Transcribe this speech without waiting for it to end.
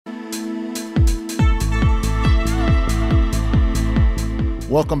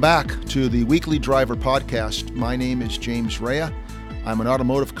Welcome back to the Weekly Driver Podcast. My name is James Rea. I'm an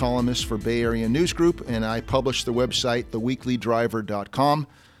automotive columnist for Bay Area News Group, and I publish the website theweeklydriver.com.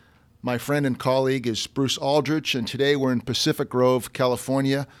 My friend and colleague is Bruce Aldrich, and today we're in Pacific Grove,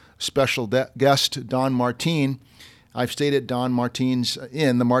 California. Special guest, Don Martine. I've stayed at Don Martine's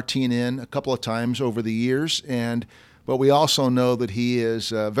Inn, the Martine Inn, a couple of times over the years, but we also know that he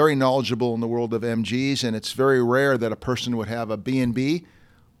is very knowledgeable in the world of MGs, and it's very rare that a person would have a B&B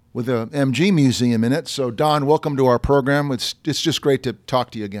with an MG museum in it. So, Don, welcome to our program. It's just great to talk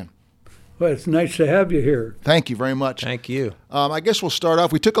to you again. Well, it's nice to have you here. Thank you very much. Thank you. I guess we'll start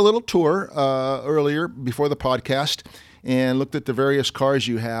off. We took a little tour earlier before the podcast and looked at the various cars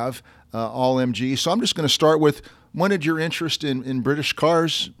you have, all MG. So I'm just going to start with, when did your interest in British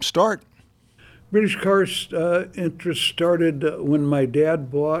cars start? British cars interest started when my dad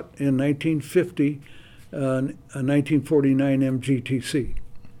bought in 1950 a 1949 MGTC.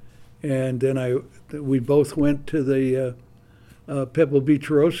 And then we both went to the Pebble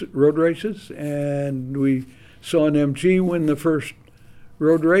Beach road races, and we saw an MG win the first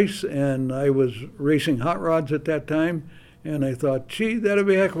road race, and I was racing hot rods at that time, and I thought, gee, that'd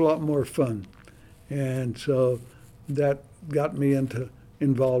be a heck of a lot more fun. And so that got me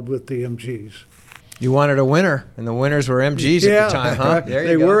involved with the MGs. You wanted a winner, and the winners were MGs at the time, huh? There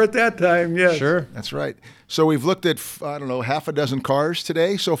you go. They were at that time, yes. Sure. That's right. So we've looked at, half a dozen cars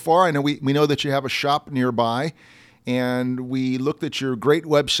today so far. I know we know that you have a shop nearby, and we looked at your great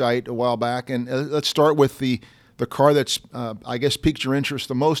website a while back. And let's start with the car that's, I guess, piqued your interest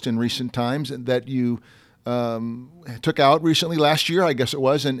the most in recent times, and that you took out recently, last year, I guess it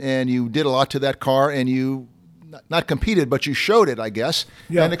was, and you did a lot to that car, and you not competed, but you showed it, I guess.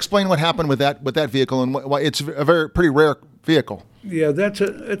 Yeah. And explain what happened with that vehicle, and why it's a pretty rare vehicle. Yeah,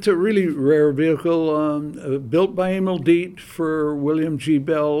 it's a really rare vehicle, built by Emil Diet for William G.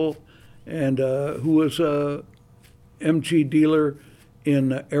 Bell, and who was a MG dealer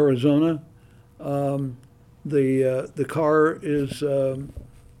in Arizona. The car is a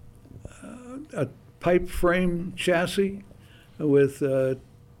pipe frame chassis with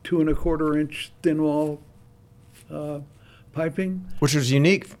 2.25-inch thin wall piping, which was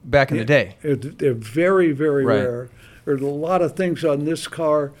unique back in the day. They're very, very right. rare. There's a lot of things on this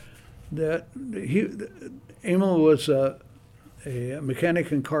car that Emil was a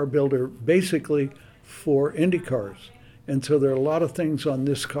mechanic and car builder basically for Indy cars, and so there are a lot of things on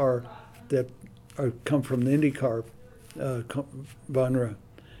this car that come from the IndyCar genre,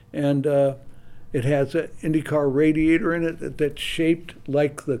 and it has an IndyCar radiator in it that's shaped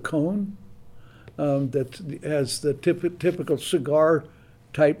like the cone. That has the typical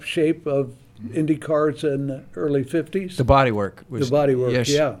cigar-type shape of Indy cars in the early 50s. The bodywork. The bodywork, yes.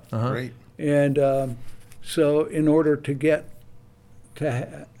 yeah. Uh-huh. Great. And so in order to get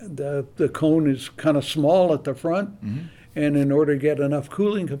the cone is kind of small at the front, mm-hmm. and in order to get enough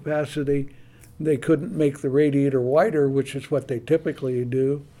cooling capacity, they couldn't make the radiator wider, which is what they typically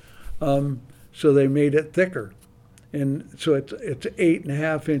do. So they made it thicker. And so it's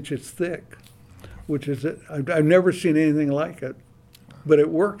 8.5 inches thick, which is I've never seen anything like it, but it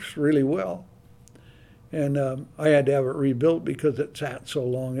works really well. And I had to have it rebuilt because it sat so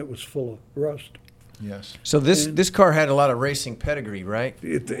long; it was full of rust. Yes. So this car had a lot of racing pedigree, right?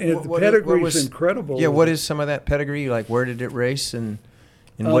 The pedigree is incredible. Yeah. What is some of that pedigree? Like, where did it race and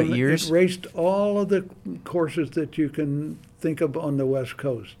in what years? It raced all of the courses that you can think of on the West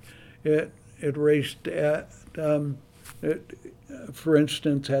Coast. It raced at, for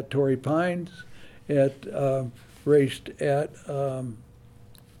instance, at Torrey Pines. It raced at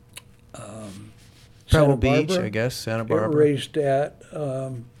Pebble Beach, I guess, Santa Barbara. It raced at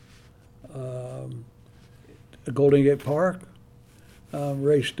Golden Gate Park.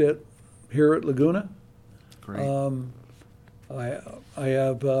 Raced it here at Laguna. Great. I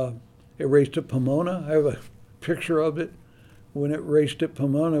have it raced at Pomona. I have a picture of it when it raced at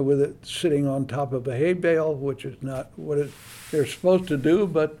Pomona with it sitting on top of a hay bale, which is not what they're supposed to do,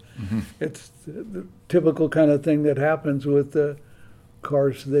 but mm-hmm. It's the typical kind of thing that happens with the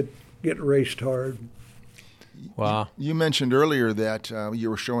cars that get raced hard. Wow. You mentioned earlier that you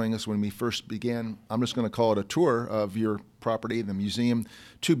were showing us when we first began, I'm just going to call it a tour of your property, the museum,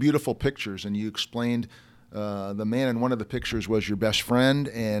 2 beautiful pictures, and you explained the man in one of the pictures was your best friend,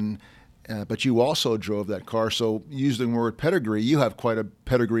 and but you also drove that car. So using the word pedigree, you have quite a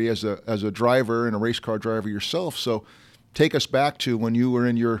pedigree as a driver and a race car driver yourself. So take us back to when you were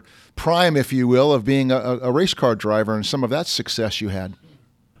in your prime, if you will, of being a race car driver and some of that success you had.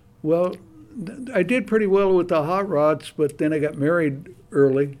 Well, I did pretty well with the hot rods, but then I got married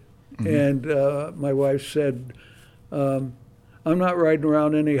early, mm-hmm. and my wife said, I'm not riding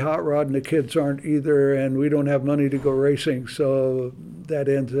around any hot rod, and the kids aren't either, and we don't have money to go racing, so that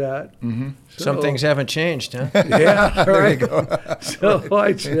ends that. Mm-hmm. So, Some things haven't changed, huh? Yeah, There right. you go. So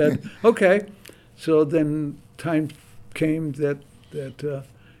I said, okay. So then time came that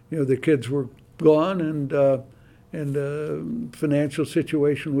the kids were gone, and financial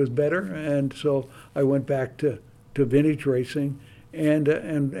situation was better, and so I went back to vintage racing, and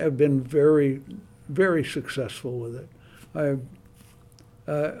have been very, very successful with it.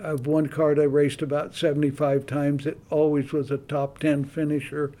 I've one card I raced about 75 times. It always was a top 10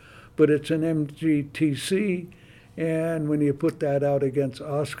 finisher, but it's an MGTC, and when you put that out against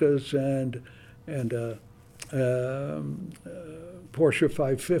Oscars and Porsche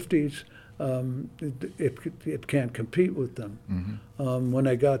 550s, it can't compete with them. Mm-hmm. When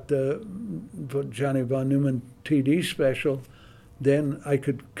I got the Johnny von Neumann TD special, then I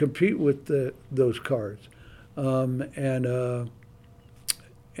could compete with those cars.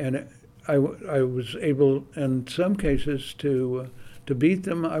 And I was able, in some cases, to beat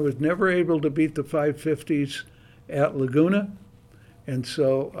them. I was never able to beat the 550s at Laguna, and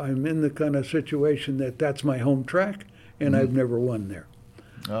so I'm in the kind of situation that's my home track, and I've never won there.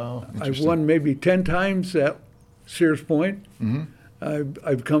 Oh, I've interesting. won maybe 10 times at Sears Point. Mm-hmm.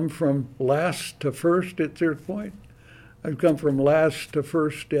 I've come from last to first at Sears Point. I've come from last to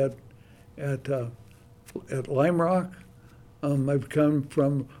first at Lime Rock. I've come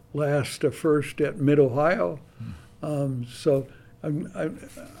from last to first at Mid-Ohio. So I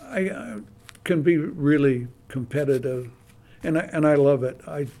can be really competitive, and I love it.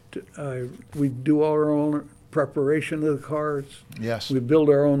 We do our own preparation of the cars. Yes. We build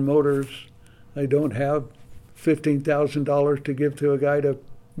our own motors. I don't have $15,000 to give to a guy to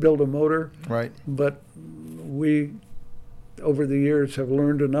build a motor. Right. But we, over the years, have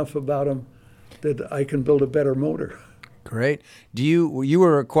learned enough about them that I can build a better motor. Great. You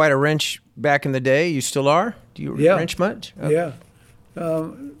were quite a wrench back in the day. You still are? Do you wrench much? Oh. Yeah.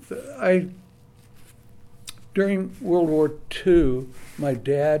 During World War II, my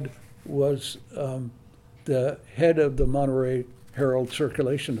dad was the head of the Monterey Herald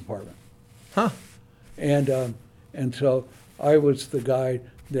Circulation Department. Huh. And so I was the guy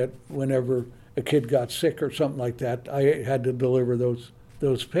that whenever a kid got sick or something like that, I had to deliver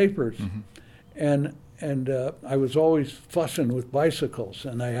those papers. Mm-hmm. And I was always fussing with bicycles,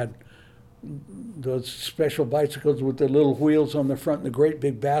 and I had those special bicycles with the little wheels on the front and the great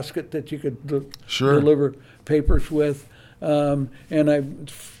big basket that you could deliver papers with. And I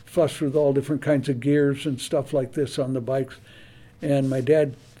fussed with all different kinds of gears and stuff like this on the bikes. And my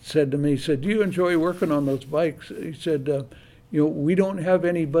dad said to me, he said, "Do you enjoy working on those bikes?" He said, we don't have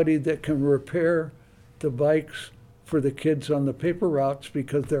anybody that can repair the bikes for the kids on the paper routes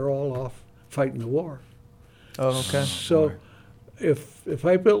because they're all off fighting the war. Oh, okay. So if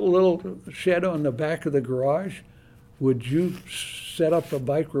I built a little shed on the back of the garage, would you set up a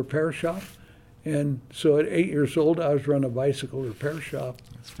bike repair shop? And so at 8 years old, I was running a bicycle repair shop.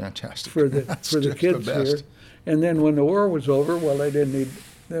 That's fantastic. For the kids here. And then when the war was over, well, I didn't need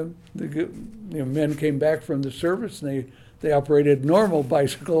the men came back from the service, and they operated normal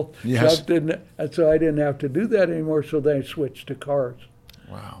bicycle Yes. shops, so I didn't have to do that anymore. So then I switched to cars.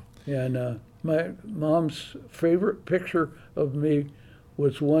 Wow. And my mom's favorite picture of me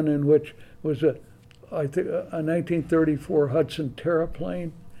was one in which was a 1934 Hudson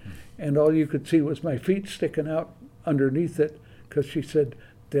Terraplane, and all you could see was my feet sticking out underneath it, because she said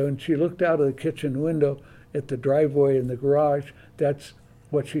that when she looked out of the kitchen window at the driveway in the garage, that's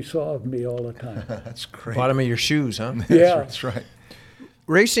what she saw of me all the time. That's great. Bottom of your shoes, huh? Yeah. That's right.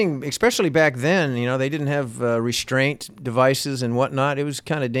 Racing, especially back then, they didn't have restraint devices and whatnot. It was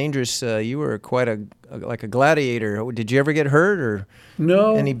kind of dangerous. You were quite like a gladiator. Did you ever get hurt or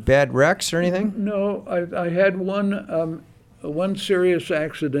No. any bad wrecks or anything? No, I had one serious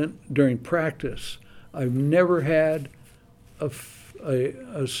accident during practice. I've never had a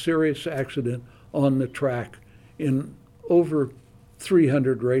serious accident on the track in over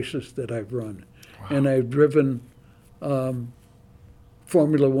 300 races that I've run. Wow. And I've driven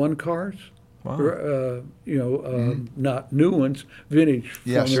Formula One cars. Wow. Not new ones, vintage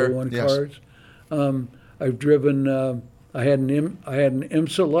Formula One cars. I've driven. I had an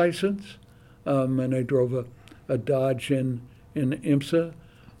IMSA license, and I drove a Dodge in IMSA,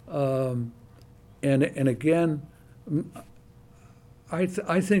 and again, I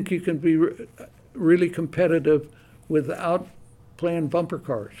think you can be really competitive without playing bumper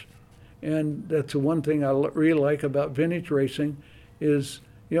cars, and that's the one thing I really like about vintage racing. Is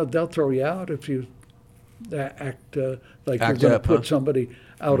they'll throw you out if you act like Act you're going up, to put huh? somebody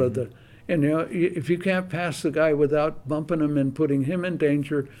out of the. And if you can't pass the guy without bumping him and putting him in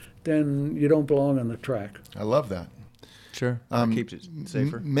danger, then you don't belong on the track. I love that. Sure. Keeps it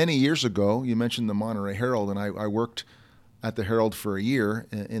safer. Many years ago, you mentioned the Monterey Herald, and I worked at the Herald for a year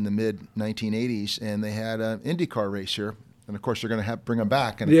in the mid-1980s, and they had an IndyCar race here. And, of course, they're going to bring them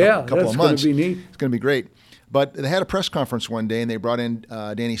back in a couple of months. That's going to be neat. It's going to be great. But they had a press conference one day, and they brought in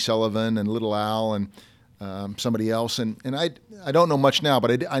Danny Sullivan and Little Al and somebody else. And I don't know much now,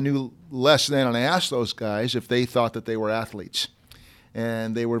 but I knew less then, and I asked those guys if they thought that they were athletes.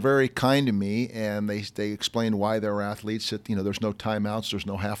 And they were very kind to me, and they explained why they were athletes. That there's no timeouts, there's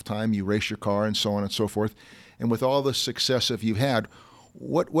no halftime. You race your car, and so on and so forth. And with all the success that you've had,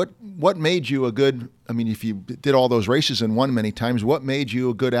 what made you a good? I mean, if you did all those races and won many times, what made you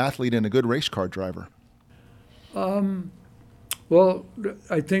a good athlete and a good race car driver? Well,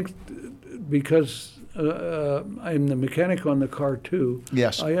 I think because I'm the mechanic on the car too.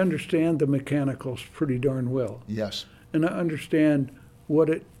 Yes. I understand the mechanicals pretty darn well. Yes. And I understand what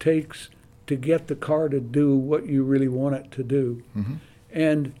it takes to get the car to do what you really want it to do. Mm-hmm.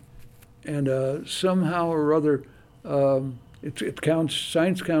 And somehow or other,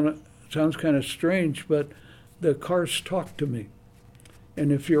 sounds kind of strange, but the cars talk to me.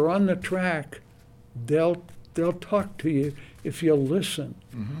 And if you're on the track, they'll talk to you if you'll listen.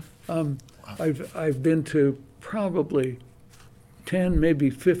 Mm-hmm. I've been to probably 10, maybe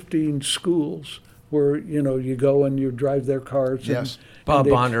 15 schools where you go and you drive their cars. Yes. Bob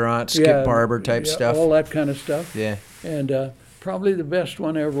Bondurant, Skip Barber type stuff. All that kind of stuff. Yeah. And probably the best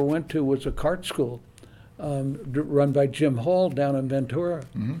one I ever went to was a kart school run by Jim Hall down in Ventura.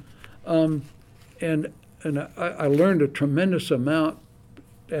 Mm-hmm. And I learned a tremendous amount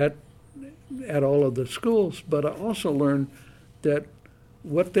at all of the schools, but I also learned that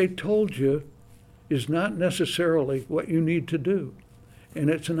what they told you is not necessarily what you need to do. And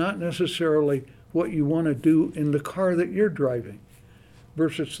it's not necessarily what you want to do in the car that you're driving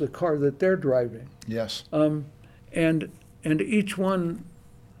versus the car that they're driving. Yes. And each one,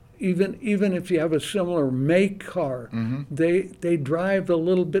 even if you have a similar make car, mm-hmm. they drive a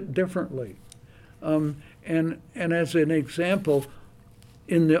little bit differently. And as an example,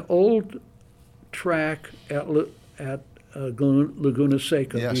 in the old track at Laguna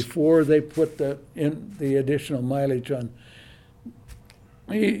Seca, yes. before they put the additional mileage on,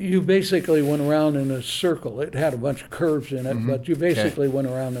 you basically went around in a circle. It had a bunch of curves in it, mm-hmm. but you basically went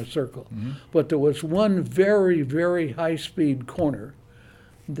around in a circle. Mm-hmm. But there was one very, very high-speed corner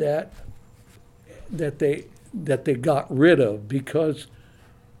that they got rid of because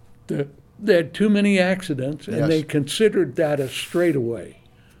they had too many accidents, and yes. they considered that a straightaway.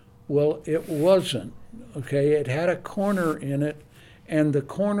 Well, it wasn't. Okay, it had a corner in it, and the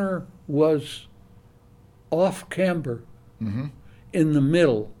corner was off camber. Mm-hmm. In the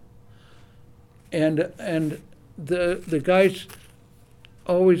middle, and the guys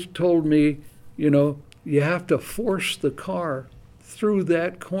always told me, you have to force the car through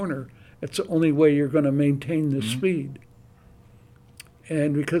that corner. It's the only way you're going to maintain the mm-hmm. speed.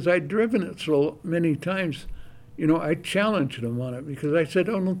 And because I'd driven it so many times, I challenged them on it because I said,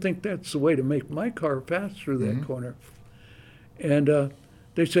 I don't think that's the way to make my car pass through that mm-hmm. corner. And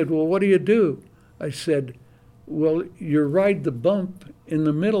they said, well, what do you do? I said, well, you ride the bump in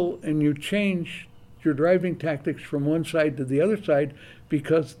the middle and you change your driving tactics from one side to the other side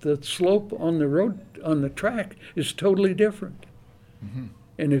because the slope on the road, on the track, is totally different. Mm-hmm.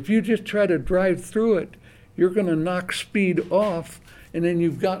 And if you just try to drive through it, you're going to knock speed off, and then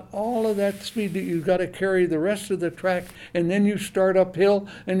you've got all of that speed that you've got to carry the rest of the track, and then you start uphill,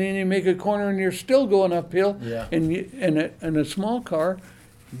 and then you make a corner and you're still going uphill. Yeah. And in a small car,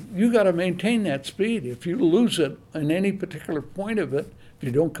 you got to maintain that speed. If you lose it in any particular point of it, if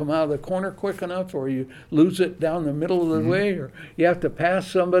you don't come out of the corner quick enough, or you lose it down the middle of the mm-hmm. way, or you have to pass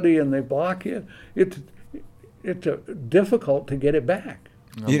somebody and they block you, it's difficult to get it back.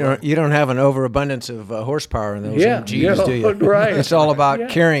 You don't have an overabundance of horsepower in those MGs, do you? Right. It's all about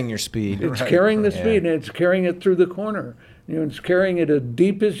carrying your speed. It's carrying the speed, and it's carrying it through the corner. It's carrying it as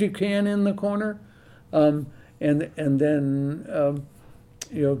deep as you can in the corner, and then.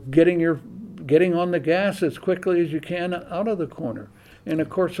 Getting on the gas as quickly as you can out of the corner, and of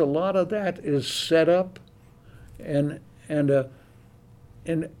course a lot of that is set up, and I've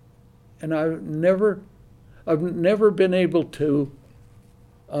never been able to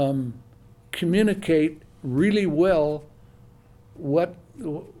communicate really well what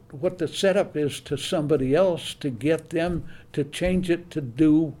the setup is to somebody else to get them to change it to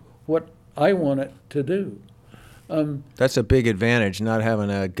do what I want it to do. That's a big advantage, not having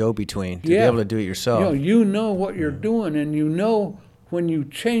a go-between, to be able to do it yourself. You know what you're doing, and you know when you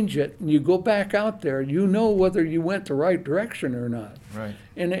change it and you go back out there, you know whether you went the right direction or not. Right.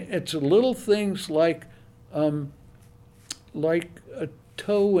 And it's little things like a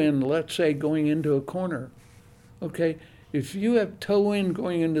toe in, let's say, going into a corner. Okay, if you have toe in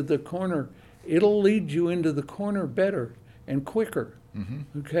going into the corner, it'll lead you into the corner better and quicker.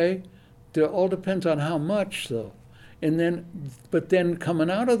 Okay, it all depends on how much, though. But then coming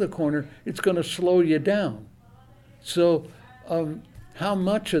out of the corner, it's going to slow you down. So how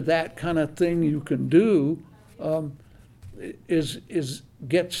much of that kind of thing you can do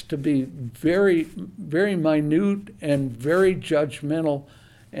gets to be very, very minute and very judgmental,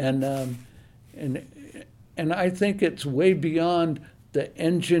 and I think it's way beyond the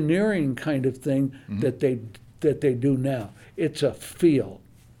engineering kind of thing that they do now. It's a feel.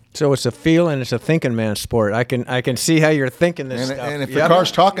 So it's a feel and it's a thinking man's sport. I can see how you're thinking this stuff. And if the car's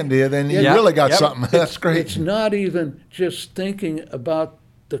talking to you, then you really got something. That's great. It's not even just thinking about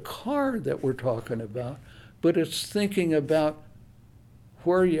the car that we're talking about, but it's thinking about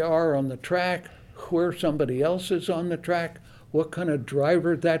where you are on the track, where somebody else is on the track, what kind of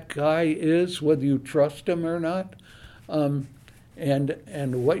driver that guy is, whether you trust him or not, and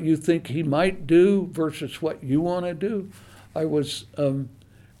what you think he might do versus what you want to do. I was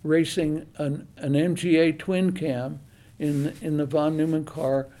racing an MGA twin cam in the Von Neumann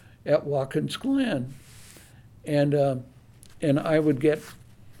car at Watkins Glen, and I would get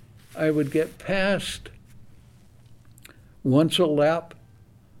passed once a lap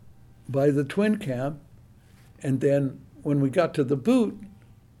by the twin cam, and then when we got to the boot,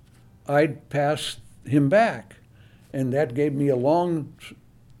 I'd pass him back, and that gave me a long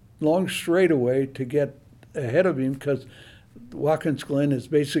straightaway to get ahead of him, because Watkins Glen is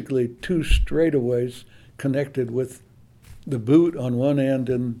basically two straightaways connected with the boot on one end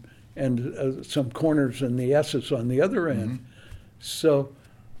and some corners and the S's on the other end. So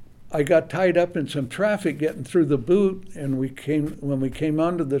I got tied up in some traffic getting through the boot, and when we came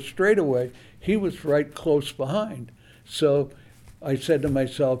onto the straightaway, he was right close behind. So I said to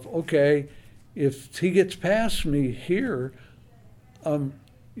myself, okay, if he gets past me here, he's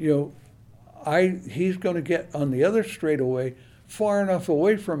going to get on the other straightaway far enough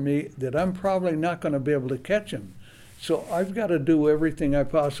away from me that I'm probably not going to be able to catch him. So I've got to do everything I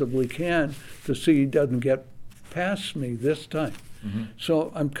possibly can to see he doesn't get past me this time.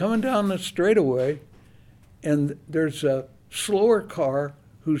 So I'm coming down the straightaway, and there's a slower car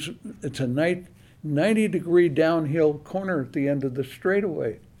it's a 90-degree downhill corner at the end of the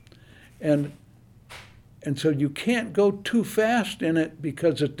straightaway. And so you can't go too fast in it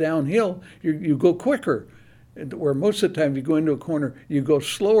because it's downhill. You go quicker. Where most of the time you go into a corner, you go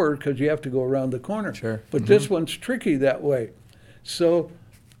slower because you have to go around the corner. Sure. But this one's tricky that way. So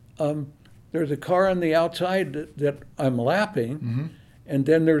there's a car on the outside that I'm lapping, and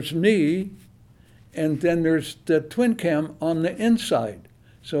then there's me, and then there's the twin cam on the inside.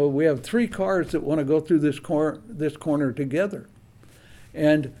 So we have three cars that want to go through this corner together.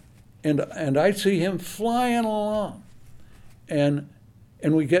 And I see him flying along, and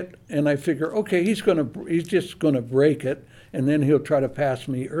I figure, okay, he's just gonna break it, and then he'll try to pass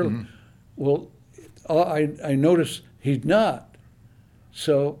me early. Well, I notice he's not,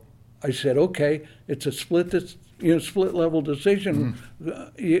 so I said, okay, it's a split level decision.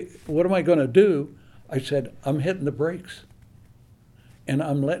 What am I gonna do? I said, I'm hitting the brakes, and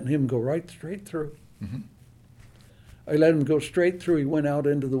I'm letting him go right straight through. I let him go straight through. He went out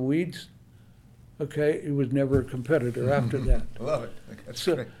into the weeds. Okay, he was never a competitor after that. I love it. That's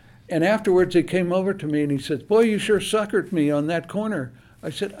great. And afterwards, he came over to me and he said, "Boy, you sure suckered me on that corner." I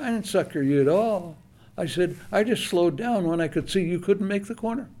said, "I didn't sucker you at all." I said, "I just slowed down when I could see you couldn't make the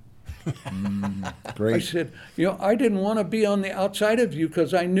corner." Great. I said, I didn't want to be on the outside of you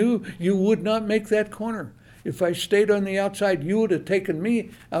because I knew you would not make that corner. If I stayed on the outside, you would have taken me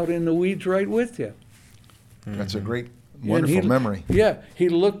out in the weeds right with you. That's a great, wonderful memory. Yeah, he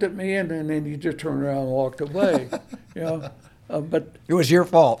looked at me and then he just turned around and walked away. But it was your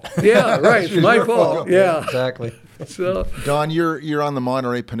fault. Yeah, right. It's my fault. Yeah, exactly. So, Don, you're on the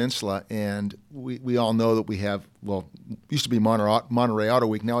Monterey Peninsula, and we all know that we have, used to be Monterey Auto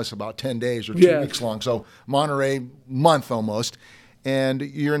Week. Now it's about 10 days or 2 weeks long. So Monterey month almost. And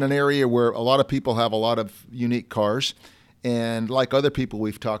you're in an area where a lot of people have a lot of unique cars. And like other people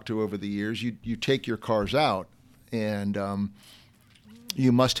we've talked to over the years, you take your cars out, and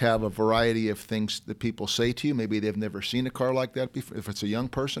you must have a variety of things that people say to you. Maybe they've never seen a car like that before, if it's a young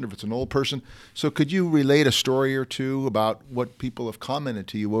person, if it's an old person. So could you relate a story or two about what people have commented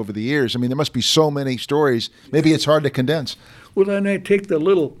to you over the years? I mean, there must be so many stories. Maybe it's hard to condense. Well, then I take the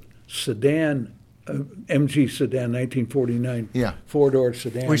little sedan MG sedan, 1949. Yeah. Four-door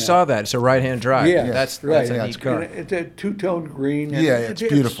sedan. We saw that. It's a right-hand drive. Yeah, That's right. a neat car. And it's a two-tone green. And Yeah, it's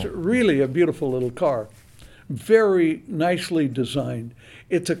beautiful. It's really a beautiful little car. Very nicely designed.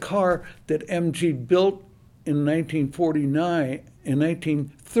 It's a car that MG built in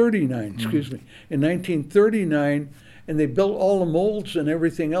 1939, excuse me, in 1939, and they built all the molds and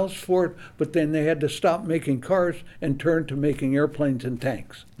everything else for it, but then they had to stop making cars and turn to making airplanes and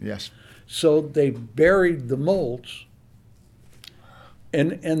tanks. Yes. So they buried the molds,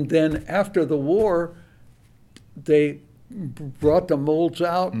 and then after the war, they brought the molds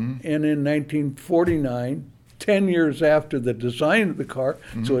out, and in 1949, 10 years after the design of the car,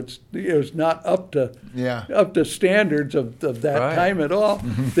 so it was not up to standards of that time at all,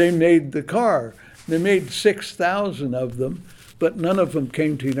 they made the car. They made 6,000 of them, but none of them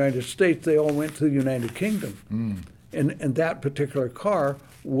came to the United States. They all went to the United Kingdom. And that particular car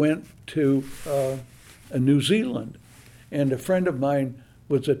went to New Zealand. And a friend of mine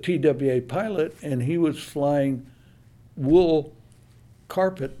was a TWA pilot, and he was flying wool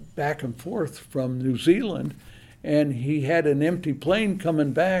carpet back and forth from New Zealand, and he had an empty plane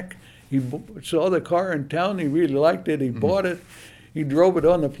coming back. He saw the car in town. He really liked it. He bought it. He drove it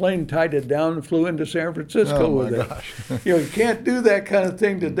on the plane, tied it down, and flew into San Francisco with it. You can't do that kind of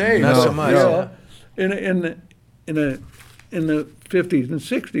thing today. Not so much. In the 50s and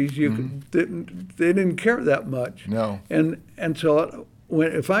 60s, they didn't care that much. No. And so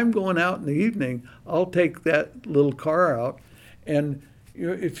if I'm going out in the evening, I'll take that little car out, and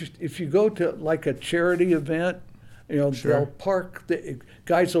if you go to like a charity event, they'll park.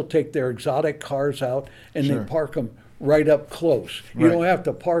 Guys will take their exotic cars out and they park them right up close. You don't have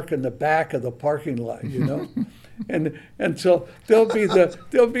to park in the back of the parking lot, and so there'll be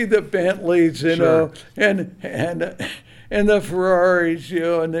the Bentleys, and the Ferraris,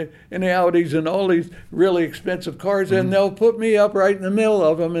 and the Audis, and all these really expensive cars, and they'll put me up right in the middle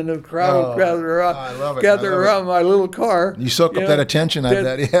of them, and the crowd will gather around my little car. You soak up that attention, I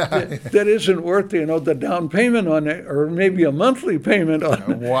bet. Yeah. That isn't worth the down payment on it, or maybe a monthly payment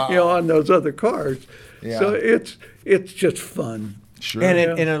on on those other cars. Yeah. So it's just fun. Sure.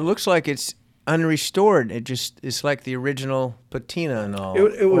 And it looks like it's unrestored. It's like the original patina and all.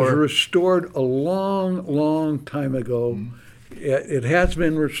 It was restored a long time ago. It has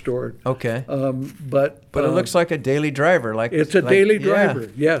been restored. Okay. But it looks like a daily driver. It's a daily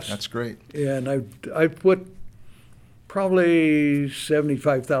driver. Yes. That's great. Yeah, and I put probably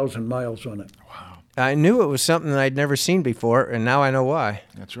 75,000 miles on it. Wow. I knew it was something that I'd never seen before, and now I know why.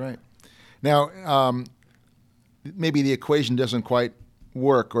 That's right. Now, maybe the equation doesn't quite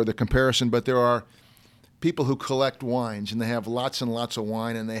work, or the comparison, but there are people who collect wines, and they have lots and lots of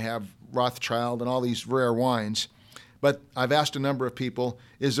wine, and they have Rothschild and all these rare wines. But I've asked a number of people,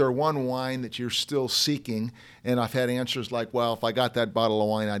 is there one wine that you're still seeking? And I've had answers like, well, if I got that bottle of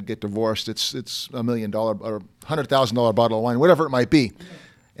wine, I'd get divorced. It's $1 million or $100,000 bottle of wine, whatever it might be.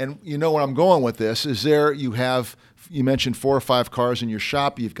 And you know where I'm going with this. You mentioned 4 or 5 cars in your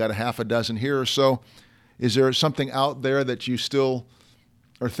shop. You've got a half a dozen here or so. Is there something out there that you still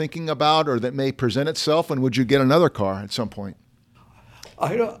are thinking about, or that may present itself? And would you get another car at some point?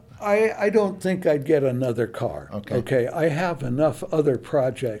 I don't think I'd get another car. Okay. I have enough other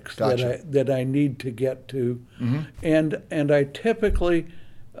projects that I need to get to, and I typically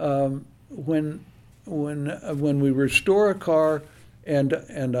when we restore a car,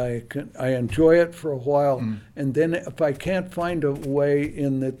 and I enjoy it for a while, and then if I can't find a way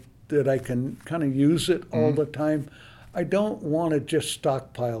that I can kind of use it all the time, I don't want to just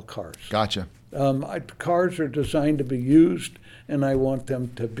stockpile cars. Gotcha. Cars are designed to be used, and I want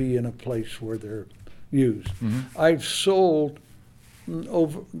them to be in a place where they're used. I've sold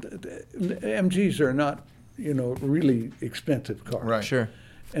over. MGs are not, really expensive cars. Right. Sure.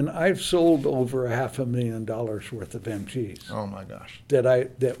 And I've sold over $500,000 worth of MGs. Oh my gosh.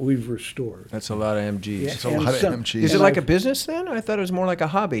 That we've restored. That's a lot of MGs. It's a lot of MGs. Is it like a business then? I thought it was more like a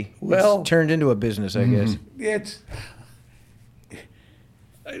hobby. Well, it's turned into a business, I guess.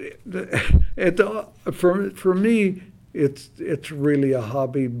 For me, it's really a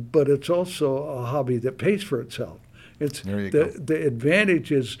hobby, but it's also a hobby that pays for itself. The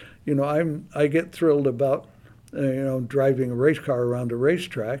advantage is, I get thrilled about driving a race car around a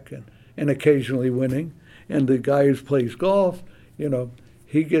racetrack and occasionally winning, and the guy who plays golf,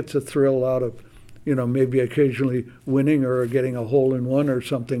 he gets a thrill out of maybe occasionally winning or getting a hole in one or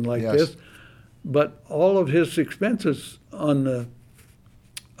something like this. But all of his expenses on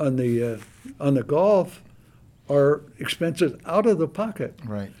the golf are expenses out of the pocket.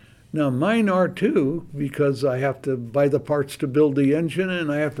 Right. Now mine are too, because I have to buy the parts to build the engine,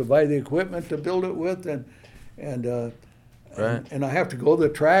 and I have to buy the equipment to build it with, and Right. and I have to go to the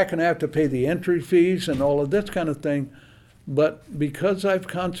track, and I have to pay the entry fees and all of this kind of thing. But because I've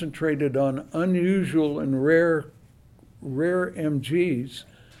concentrated on unusual and rare MGs,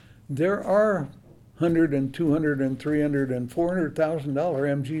 there are $100,000 and $200,000 and $300,000 and $400,000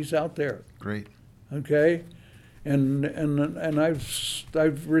 MGs out there. Great. Okay, and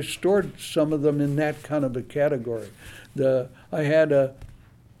I've restored some of them in that kind of a category. I had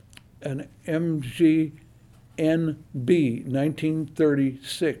an MG NB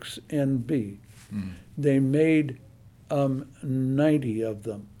 1936 NB. They made 90 of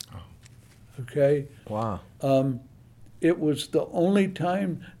them. Okay. Wow. It was the only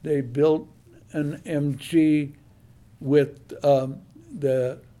time they built an MG with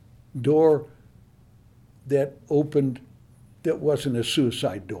the door that opened that wasn't a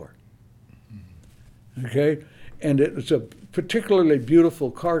suicide door. Okay? And it was a particularly beautiful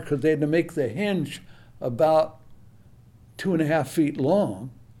car because they had to make the hinge about 2.5 feet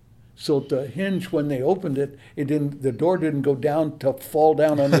long. So the hinge, when they opened it, the door didn't go down to fall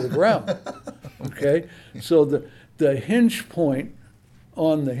down under the ground. Okay? So the hinge point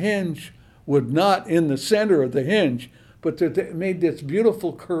on the hinge was not in the center of the hinge, but it made this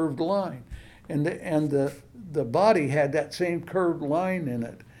beautiful curved line. And the body had that same curved line in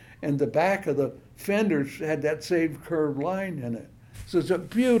it. And the back of the fenders had that same curved line in it. So it's a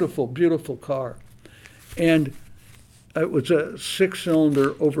beautiful, beautiful car. And it was a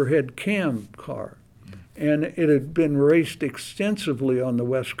 6-cylinder overhead cam car. And it had been raced extensively on the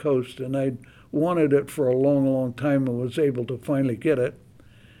West Coast, and I'd wanted it for a long, long time and was able to finally get it.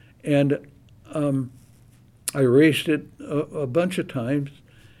 And I raced it a bunch of times,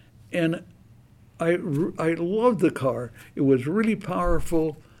 and I loved the car. It was really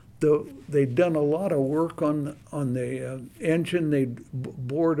powerful. They'd done a lot of work on the engine. They'd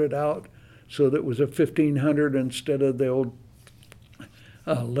bored it out so that it was a 1500 instead of the old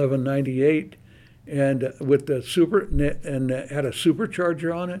 1198, and with the and it had a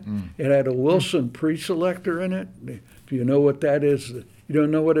supercharger on it. It had a Wilson pre-selector in it. If you know what that is, you don't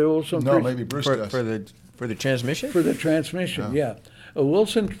know what a Wilson? No, maybe Bruce does. For the transmission? For the transmission, yeah. A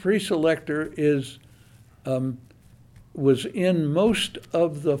Wilson pre-selector was in most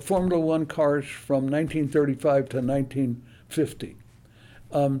of the Formula One cars from 1935 to 1950.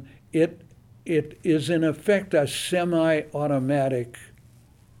 It is in effect a semi-automatic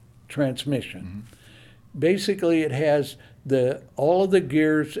transmission. Basically, it has all of the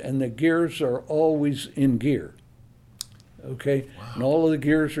gears, and the gears are always in gear. Okay, and all of the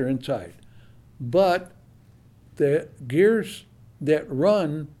gears are inside, but the gears that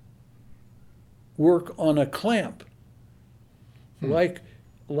run work on a clamp, like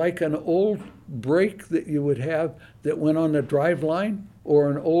an old brake that you would have that went on the drive line,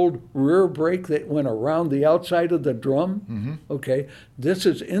 or an old rear brake that went around the outside of the drum. Okay, this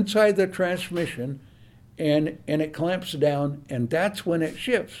is inside the transmission, and it clamps down, and that's when it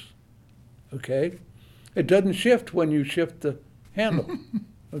shifts. Okay, it doesn't shift when you shift the handle.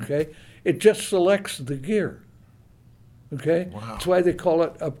 Okay, it just selects the gear. Okay, that's why they call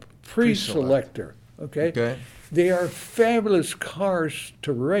it a pre-selector. Okay, they are fabulous cars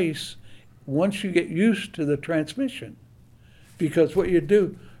to race once you get used to the transmission. Because what you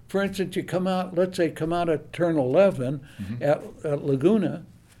do, for instance, you come out, let's say come out at turn 11 at Laguna,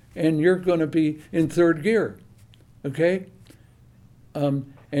 and you're going to be in third gear, okay? And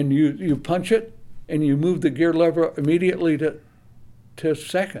you punch it, and you move the gear lever immediately to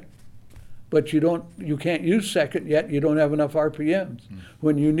second. But you can't use second yet, you don't have enough RPMs.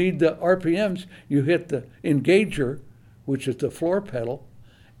 When you need the RPMs, you hit the engager, which is the floor pedal,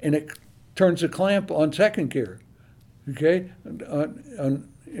 and it turns the clamp on second gear. Okay,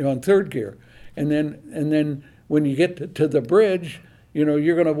 on third gear, and then when you get to the bridge,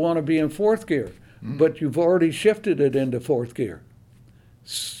 you're going to want to be in fourth gear, but you've already shifted it into fourth gear,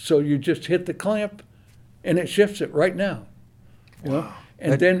 so you just hit the clamp, and it shifts it right now.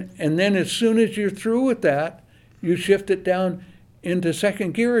 And then as soon as you're through with that, you shift it down into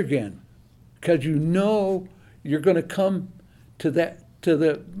second gear again, because you're going to come to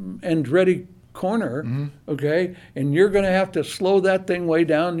the end ready corner, okay, and you're going to have to slow that thing way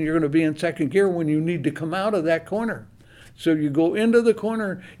down, and you're going to be in second gear when you need to come out of that corner. So you go into the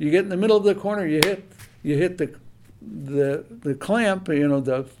corner, you get in the middle of the corner, you hit the clamp,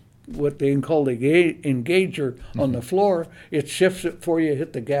 what they call the engager on the floor. It shifts it for you,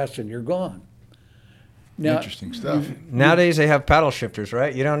 hit the gas, and you're gone. Now, interesting stuff. Nowadays they have paddle shifters,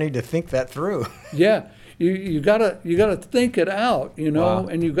 right? You don't need to think that through. Yeah. you gotta think it out, you know, Wow.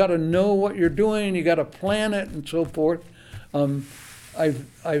 and you gotta know what you're doing. You gotta plan it and so forth.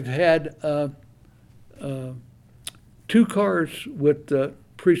 I've had 2 cars with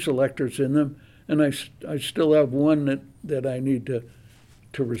pre-selectors in them, and I still have one that I need to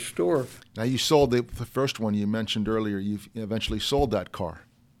restore. Now, you sold the first one you mentioned earlier. You eventually sold that car,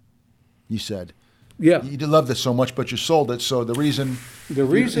 you said. Yeah. You loved it so much, but you sold it. So the reason if you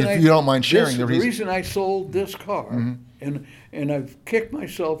you don't mind sharing, the reason I sold this car, and I've kicked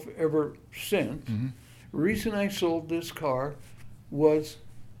myself ever since. The reason I sold this car was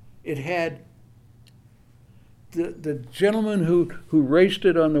it had the gentleman who raced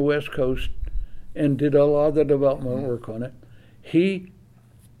it on the West Coast and did a lot of the development work on it. He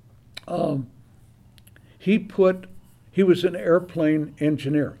was an airplane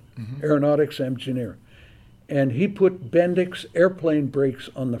engineer, aeronautics engineer, and he put Bendix airplane brakes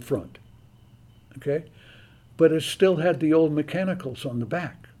on the front, okay? But it still had the old mechanicals on the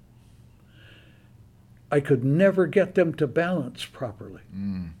back. I could never get them to balance properly.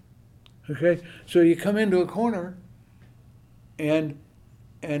 Okay, so you come into a corner, and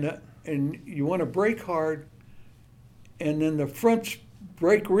you want to brake hard, and then the fronts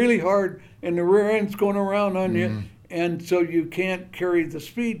brake really hard, and the rear end's going around on you, and so you can't carry the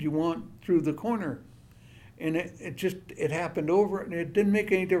speed you want through the corner. And it happened over, and it didn't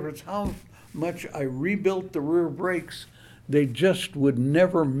make any difference how much I rebuilt the rear brakes. They just would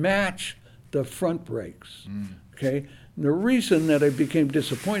never match the front brakes. Okay, and the reason that I became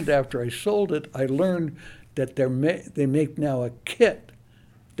disappointed after I sold it, I learned that they make now a kit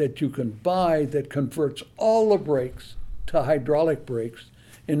that you can buy that converts all the brakes to hydraulic brakes.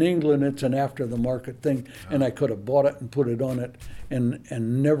 In England, it's an after-the-market thing, and I could have bought it and put it on it and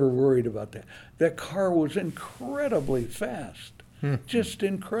never worried about that. That car was incredibly fast, just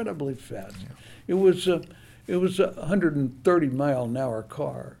incredibly fast. It was a 130-mile-an-hour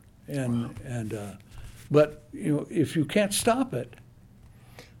car, but you know, if you can't stop it,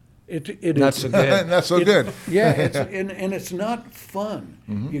 it Not is so good. Not so good. Yeah, and it's not fun.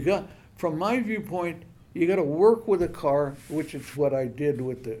 You got, from my viewpoint, you got to work with a car, which is what I did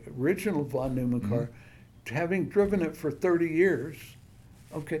with the original von Neumann car. Having driven it for 30 years,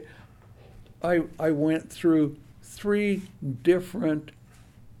 okay, I went through 3 different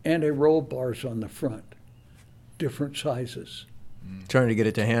anti-roll bars on the front, different sizes. Trying to get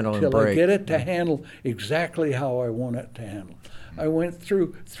it to handle and Till brake. I get it to handle exactly how I want it to handle. I went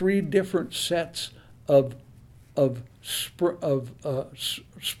through 3 different sets of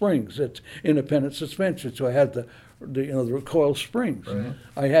springs. It's independent suspension, so I had the coil springs.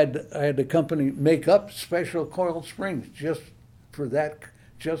 I had the company make up special coil springs just for that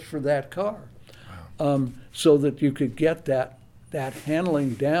car, so that you could get that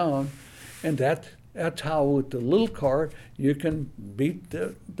handling down, and that's how with the little car you can beat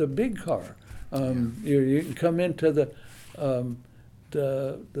the big car. You can come into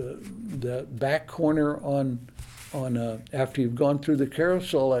the back corner on after you've gone through the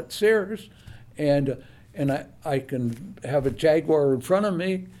carousel at Sears, and I can have a Jaguar in front of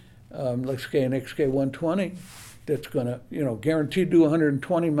me, let's say an XK 120, that's going to guaranteed do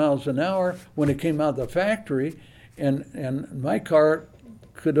 120 miles an hour when it came out of the factory, and my car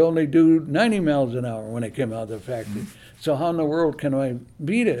could only do 90 miles an hour when it came out of the factory. So how in the world can I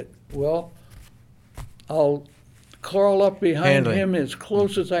beat it? Well, I'll crawl up behind him as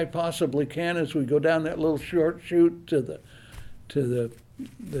close as I possibly can as we go down that little short chute to the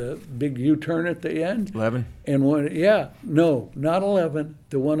big U-turn at the end. 11? And no, not 11,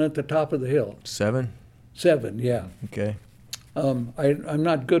 the one at the top of the hill. 7? 7, yeah. Okay. I'm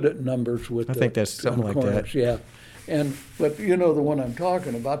not good at numbers with I think that's something like corners, that. yeah. But you know the one I'm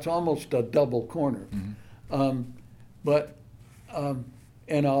talking about, it's almost a double corner. And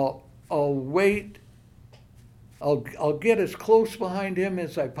I'll wait. I'll get as close behind him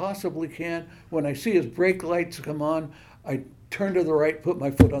as I possibly can. When I see his brake lights come on, I turn to the right, put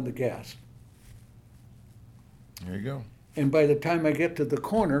my foot on the gas. There you go. And by the time I get to the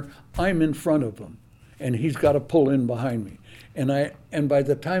corner, I'm in front of him, and he's got to pull in behind me. And by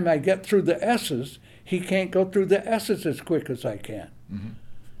the time I get through the S's, he can't go through the S's as quick as I can.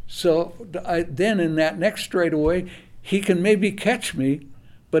 So then in that next straightaway, he can maybe catch me,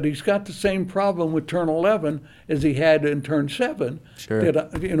 but he's got the same problem with turn 11 as he had in turn 7. Sure. That,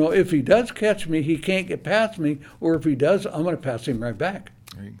 if he does catch me, he can't get past me, or if he does, I'm going to pass him right back.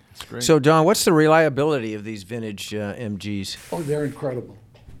 That's great. So, Don, what's the reliability of these vintage MGs? Oh, they're incredible.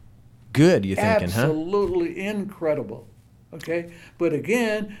 Good, you thinking, huh? Absolutely incredible. Okay? But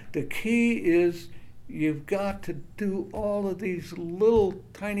again, the key is you've got to do all of these little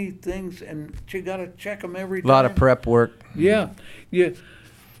tiny things, and you got to check them every A time. lot of prep work. Yeah,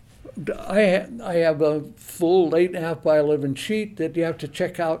 I have a full 8.5 by 11 sheet that you have to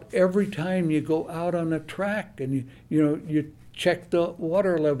check out every time you go out on a track, and you check the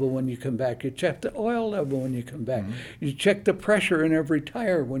water level when you come back. You check the oil level when you come back. You check the pressure in every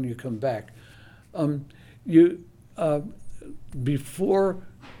tire when you come back.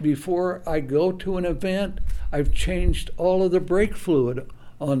 Before I go to an event, I've changed all of the brake fluid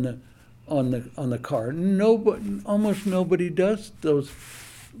on the car. Almost nobody does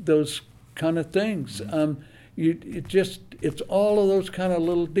those kind of things. It's all of those kind of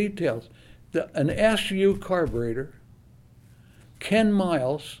little details. An SU carburetor, Ken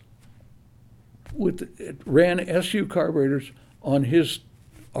Miles, ran SU carburetors on his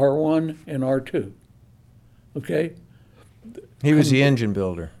R1 and R2. Okay? He was the engine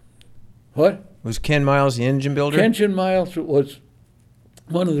builder. What? Was Ken Miles the engine builder? Ken Miles was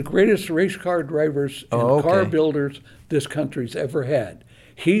one of the greatest race car drivers and car builders this country's ever had.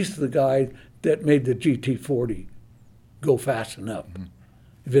 He's the guy that made the GT40 go fast enough.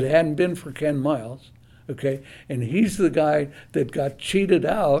 If it hadn't been for Ken Miles, okay, and he's the guy that got cheated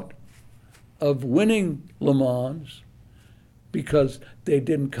out of winning Le Mans because they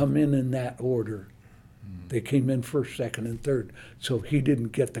didn't come in that order. They came in first, second, and third, so he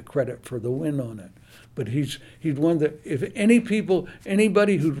didn't get the credit for the win on it. But he's one of the, if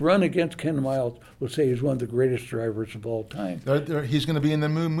anybody who's run against Ken Miles will say he's one of the greatest drivers of all time. He's going to be in the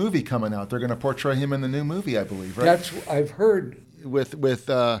new movie coming out. They're going to portray him in the new movie, I believe, right? That's I've heard. With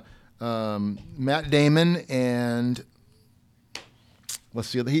Matt Damon and let's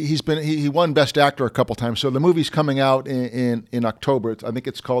see, he won Best Actor a couple times. So the movie's coming out in October. I think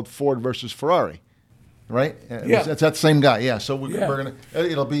it's called Ford versus Ferrari. Right? Yeah. It's that same guy. Yeah. So we're gonna.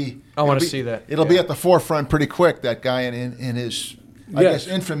 It'll be. I want to see that. It'll be at the forefront pretty quick. That guy in his, I guess,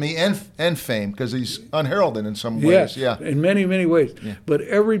 infamy and fame, because he's unheralded in some ways. Yes, yeah. In many ways. Yeah. But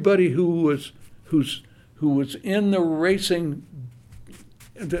everybody who was in the racing,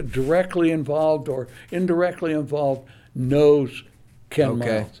 directly involved or indirectly involved, knows Ken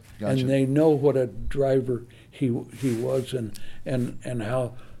Miles, Gotcha. and they know what a driver he was, and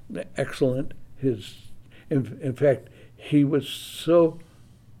how excellent his. In fact, he was so.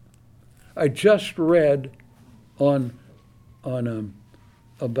 I just read on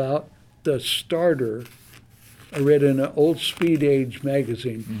about the starter. I read in an old Speed Age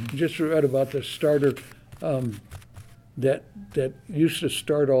magazine. Just read about the starter that used to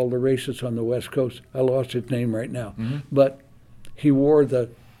start all the races on the West Coast. I lost his name right now, but he wore the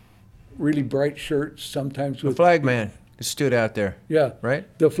really bright shirts sometimes. The flag man stood out there. Yeah, right.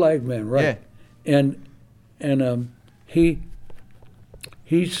 The flag man, right? Yeah. And he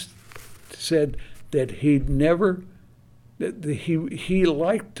said that he'd never, that he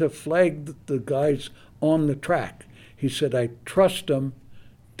liked to flag the guys on the track. He said, I trust them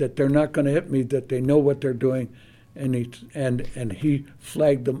that they're not going to hit me, that they know what they're doing, and he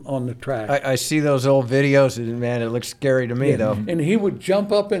flagged them on the track. I see those old videos, and man, it looks scary to me though. And he would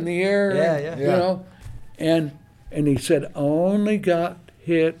jump up in the air, you know, and he said, I only got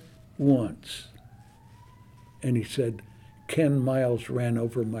hit once. And he said, Ken Miles ran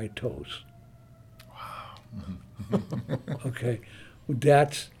over my toes. Wow. Okay.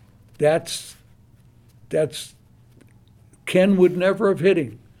 That's Ken would never have hit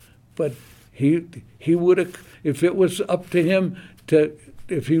him, but he would have, if it was up to him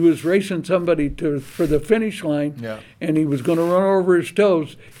if he was racing somebody for the finish line, and he was going to run over his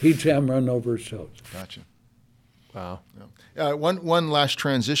toes, he'd say him run over his toes. Gotcha. Wow. One last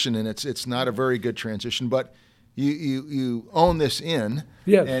transition, and it's not a very good transition, but you own this inn,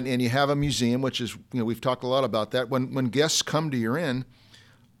 yes. and you have a museum, which is, we've talked a lot about that. When guests come to your inn,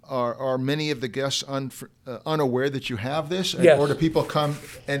 are many of the guests unaware that you have this, yes. or do people come,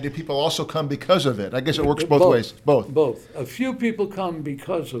 and do people also come because of it? I guess it works both ways. Both. A few people come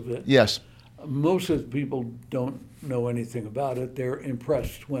because of it. Yes. Most of the people don't know anything about it. They're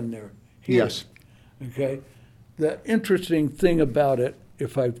impressed when they're here. Yes. Okay. The interesting thing about it,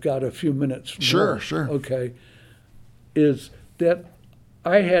 if I've got a few minutes more, Sure. Okay, is that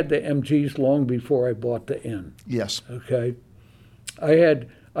I had the MGs long before I bought the inn. Yes. Okay.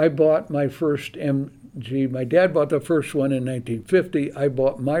 I bought my first MG. My dad bought the first one in 1950. I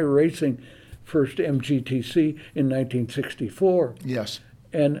bought my racing first MGTC in 1964. Yes.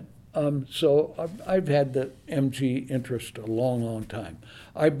 And so I've had the MG interest a long time.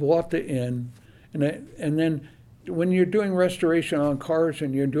 I bought the inn, and then when you're doing restoration on cars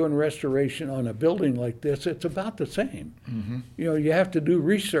and you're doing restoration on a building like this, it's about the same. You know, you have to do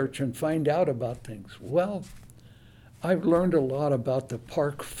research and find out about things. Well, I've learned a lot about the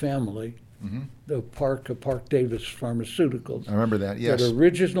Park family, the Park Davis Pharmaceuticals. I remember that, yes. That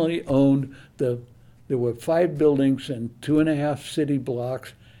originally owned there were 5 buildings and 2.5 city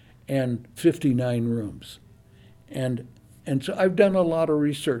blocks and 59 rooms. And so I've done a lot of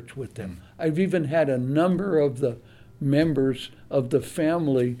research with them. I've even had a number of the members of the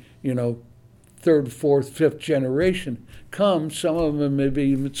family, you know, 3rd, 4th, 5th generation come. Some of them have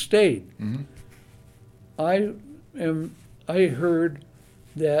even stayed. I heard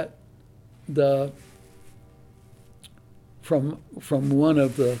that from one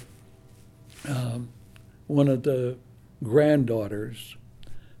of the granddaughters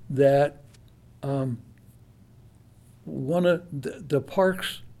that one of the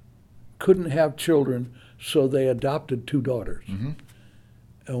Parks couldn't have children, so they adopted 2 daughters. And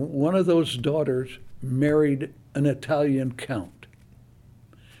one of those daughters married an Italian count,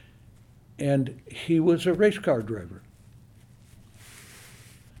 and he was a race car driver.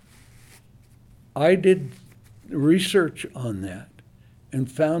 I did research on that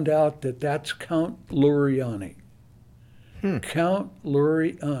and found out that that's Count Luriani. Count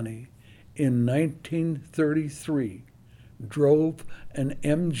Luriani in 1933 drove an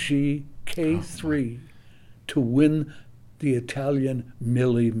MG K3 to win the Italian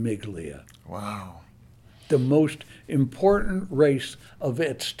Mille Miglia. Wow. The most important race of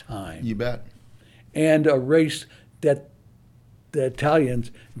its time. You bet. And a race that the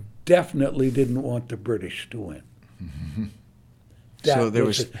Italians definitely didn't want the British to win. So there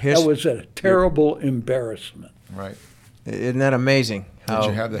was that was a terrible embarrassment. Right. Isn't that amazing? How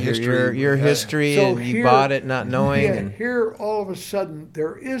you have the history. Your history, So and you here- bought it not knowing. Yeah, And here all of a sudden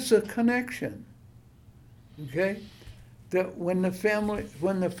there is a connection. Okay, that when the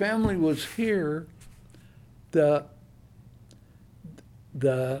family was here, the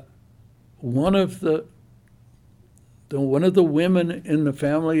one of the women in the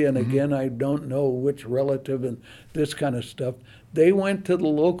family, and again I don't know which relative and this kind of stuff, they went to the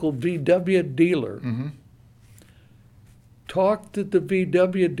local VW dealer, talked to the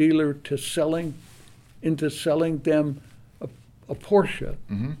VW dealer into selling them a Porsche,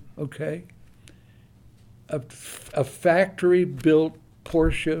 okay, a factory-built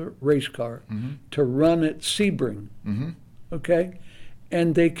Porsche race car to run at Sebring, okay,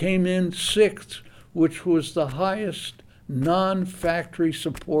 and they came in 6th, which was the highest non-factory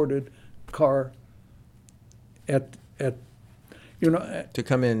supported car at to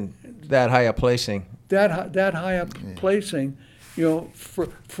come in that high a placing. that high up placing, you know,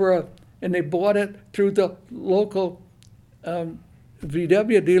 and they bought it through the local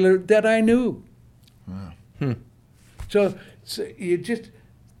VW dealer that I knew. Wow. So you just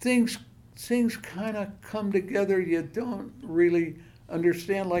things kind of come together. You don't really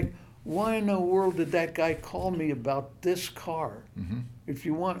understand, like, why in the world did that guy call me about this car? If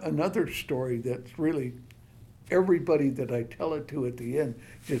you want another story that's really, everybody that I tell it to at the end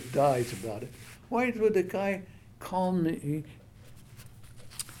just dies about it. Why would the guy call me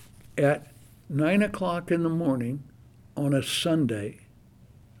at 9 o'clock in the morning on a Sunday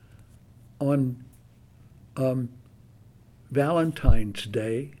on Valentine's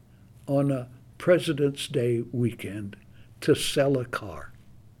Day on a President's Day weekend to sell a car?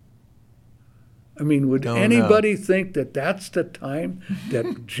 I mean, would anybody think that that's the time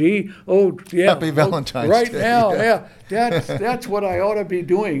that, gee, oh, yeah. Happy Valentine's right Day. now, yeah. That's what I ought to be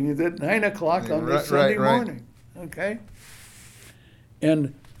doing at 9 o'clock on this Sunday morning, okay?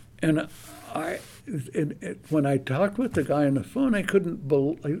 And when I talked with the guy on the phone, I couldn't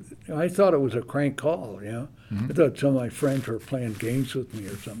believe, I thought it was a crank call, you know? I thought some of my friends were playing games with me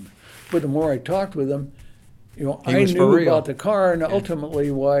or something. But the more I talked with him, you know, I knew about the car and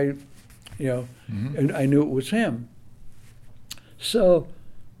ultimately why, you know, and I knew it was him. So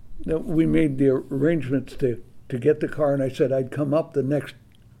we made the arrangements to get the car, and I said I'd come up the next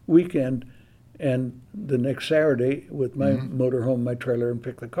weekend and the next Saturday with my motorhome, my trailer, and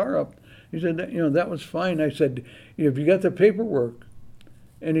pick the car up. He said, you know, that was fine. I said, have you got the paperwork?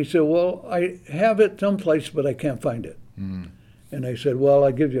 And he said, well, I have it someplace, but I can't find it. And I said, well,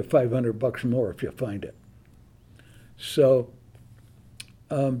 I'll give you $500 more if you find it. So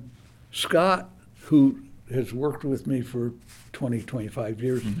Scott, who has worked with me for 20, 25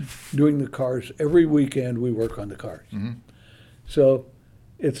 years, doing the cars, every weekend we work on the cars. So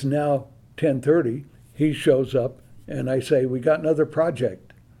it's now 10:30. He shows up, and I say, we got another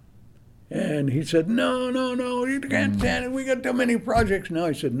project. And he said, no, you can't stand it. We got too many projects now.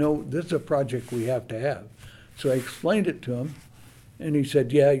 I said, no, this is a project we have to have. So I explained it to him, and he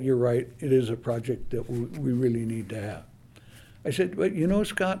said, yeah, you're right. It is a project that we really need to have. I said, but you know,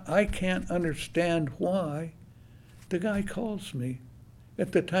 Scott, I can't understand why the guy calls me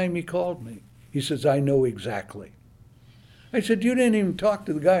at the time he called me. He says, I know exactly. I said, you didn't even talk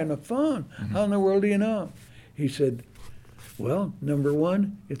to the guy on the phone. Mm-hmm. How in the world do you know? He said, well, number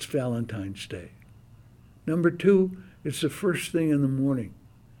one, it's Valentine's Day. Number two, it's the first thing in the morning.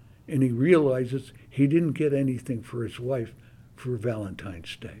 And he realizes he didn't get anything for his wife for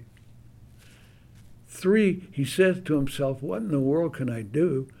Valentine's Day. Three, he says to himself, what in the world can I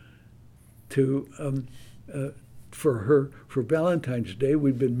do to for her for Valentine's Day?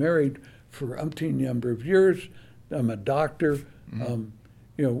 We've been married for umpteen number of years. I'm a doctor. Mm-hmm.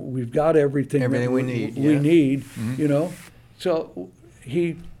 You know, we've got everything we need. We need, mm-hmm. You know. So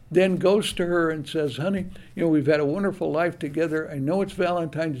he then goes to her and says, honey, you know, we've had a wonderful life together. I know it's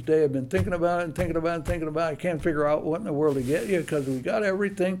Valentine's Day. I've been thinking about it and thinking about it and thinking about it. I can't figure out what in the world to get you because we got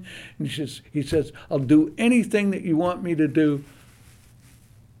everything. And he says, I'll do anything that you want me to do.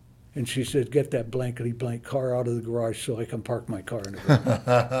 And she said, get that blankety blank car out of the garage so I can park my car in the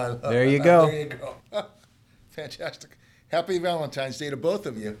garage. There you go. There you go. Fantastic. Happy Valentine's Day to both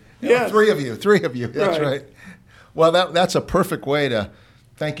of you. Yeah. Three of you. That's right. Well, that's a perfect way to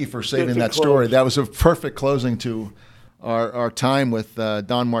thank you for saving that story. That was a perfect closing to our time with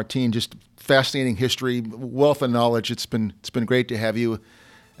Don Martine. Just fascinating history, wealth of knowledge. It's been great to have you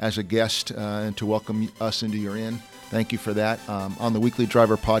as a guest and to welcome us into your inn. Thank you for that on the Weekly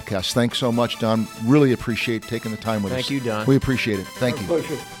Driver podcast. Thanks so much, Don. Really appreciate taking the time with us. Thank you, Don. We appreciate it. Thank you. My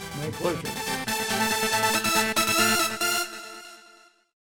pleasure. My pleasure.